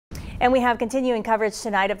And we have continuing coverage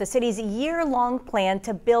tonight of the city's years-long plan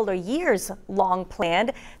to build that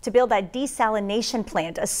desalination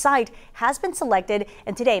plant. A site has been selected,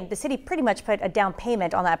 and today the city pretty much put a down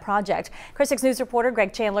payment on that project. Chris 6 News reporter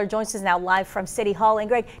Greg Chandler joins us now live from City Hall. And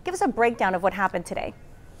Greg, give us a breakdown of what happened today.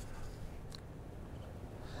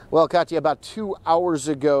 Well, Katya, about 2 hours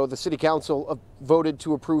ago, the City Council voted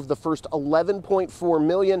to approve the first $11.4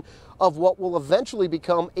 million of what will eventually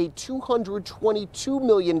become a $222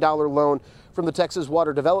 million loan from the Texas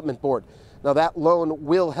Water Development Board. Now, that loan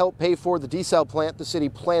will help pay for the desal plant the city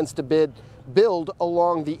plans to build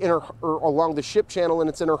along the ship channel in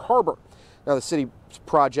its inner harbor. Now, the city's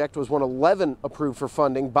project was one of 11 approved for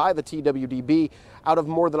funding by the TWDB out of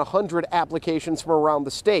more than 100 applications from around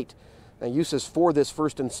the state. Now, uses for this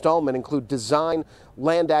first installment include design,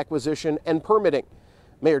 land acquisition, and permitting.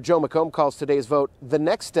 Mayor Joe McComb calls today's vote the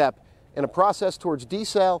next step in a process towards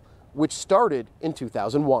desal, which started in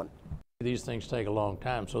 2001. These things take a long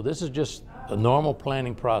time, so this is just a normal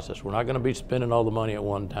planning process. We're not going to be spending all the money at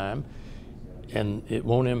one time, and it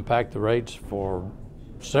won't impact the rates for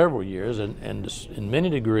several years, and in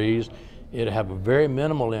many degrees, it'll have a very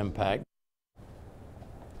minimal impact.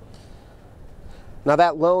 Now,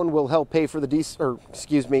 that loan will help pay for the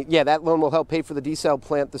that loan will help pay for the desal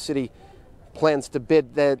plant the city plans to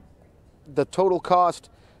bid. The total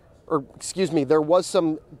cost, there was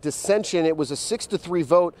some dissension. It was a 6-3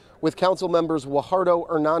 vote with council members Guajardo,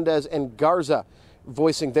 Hernandez, and Garza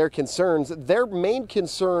voicing their concerns. Their main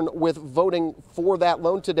concern with voting for that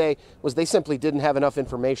loan today was they simply didn't have enough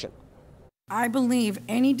information. I believe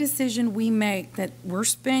any decision we make that we're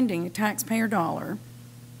spending a taxpayer dollar,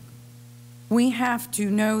 we have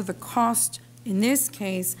to know the cost, in this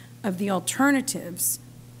case, of the alternatives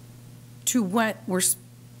to what we're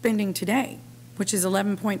spending today, which is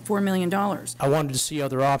 $11.4 million. I wanted to see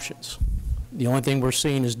other options. The only thing we're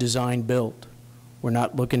seeing is design build. We're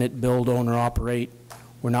not looking at build, own, or operate.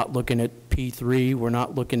 We're not looking at P3. We're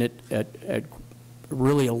not looking at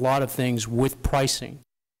really a lot of things with pricing.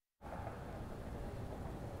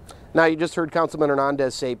 Now, you just heard Councilman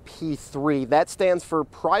Hernandez say P3. That stands for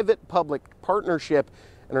private-public partnership,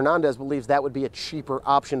 and Hernandez believes that would be a cheaper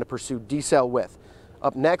option to pursue desal with.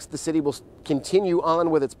 Up next, the city will continue on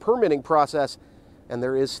with its permitting process, and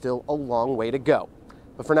there is still a long way to go.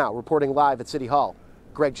 But for now, reporting live at City Hall,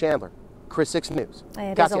 Greg Chandler, Chris 6 News.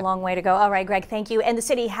 It is a long way to go. All right, Greg, thank you. And the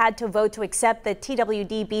city had to vote to accept the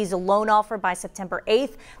TWDB's loan offer by September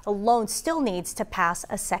 8th. The loan still needs to pass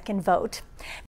a second vote.